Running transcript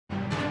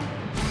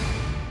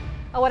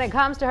When it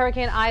comes to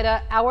Hurricane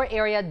Ida, our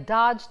area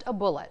dodged a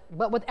bullet.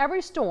 But with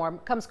every storm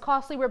comes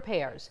costly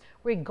repairs,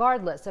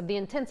 regardless of the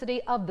intensity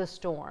of the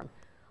storm.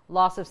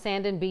 Loss of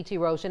sand and beach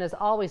erosion is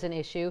always an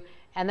issue,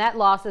 and that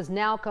loss is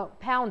now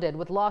compounded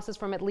with losses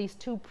from at least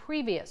 2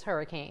 previous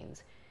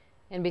hurricanes.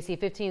 NBC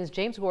 15's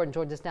James Gordon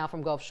joins us now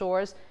from Gulf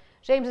Shores.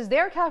 James, is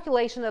there a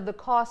calculation of the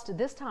cost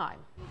this time?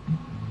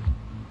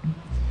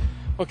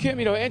 Well, Kim,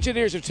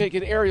 engineers have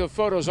taken aerial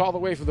photos all the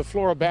way from the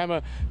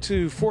Floribama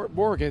to Fort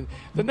Morgan.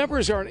 The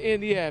numbers aren't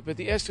in yet, but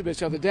the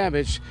estimates on the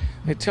damage,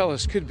 they tell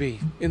us, could be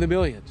in the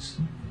millions.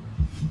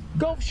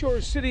 Gulf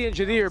Shores City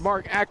Engineer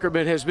Mark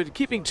Ackerman has been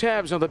keeping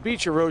tabs on the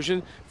beach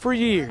erosion for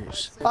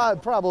years.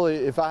 I'd probably,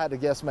 if I had to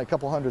guess, make a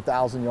couple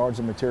 100,000 yards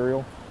of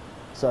material.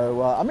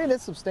 So, I mean,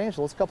 it's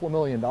substantial. It's a couple of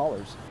 $1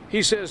 million.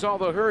 He says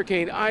although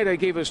Hurricane Ida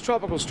gave us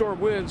tropical storm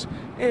winds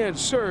and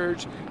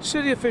surge,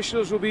 city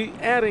officials will be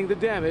adding the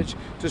damage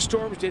to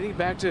storms dating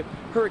back to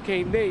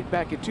Hurricane Nate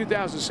back in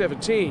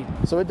 2017.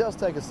 So it does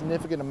take a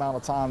significant amount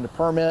of time to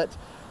permit,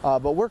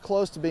 but we're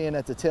close to being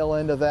at the tail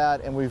end of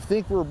that, and we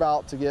think we're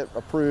about to get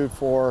approved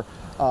for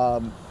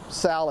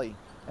Sally.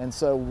 And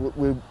so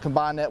we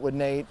combine that with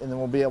Nate, and then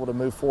we'll be able to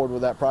move forward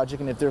with that project.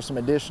 And if there's some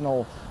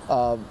additional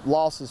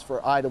losses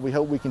for Ida, we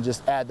hope we can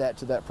just add that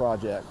to that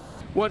project.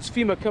 Once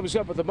FEMA comes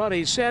up with the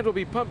money, sand will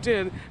be pumped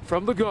in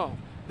from the Gulf.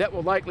 That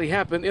will likely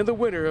happen in the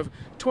winter of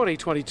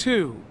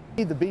 2022.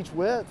 We need the beach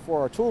width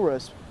for our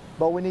tourists,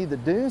 but we need the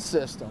dune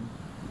system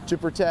to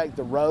protect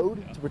the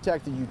road, to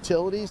protect the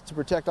utilities, to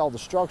protect all the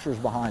structures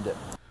behind it.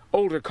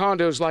 Older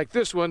condos like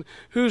this one,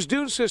 whose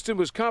dune system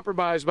was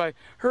compromised by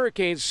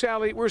Hurricane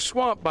Sally, were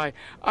swamped by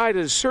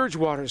Ida's surge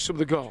waters from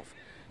the Gulf.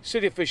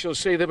 City officials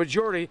say the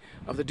majority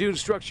of the dune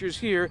structures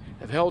here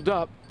have held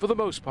up for the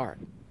most part.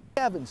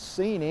 We haven't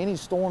seen any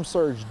storm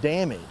surge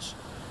damage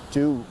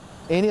to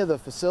any of the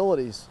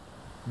facilities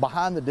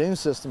behind the dune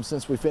system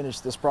since we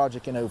finished this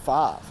project in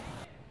 '05.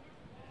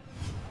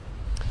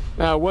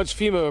 Now, once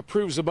FEMA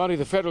approves the money,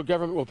 the federal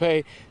government will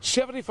pay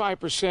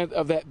 75%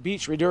 of that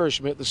beach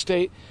renourishment. The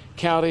state,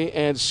 county,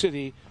 and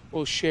city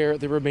will share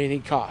the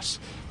remaining costs.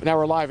 Now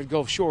we're live at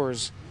Gulf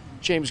Shores.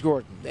 James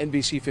Gordon,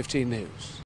 NBC 15 News.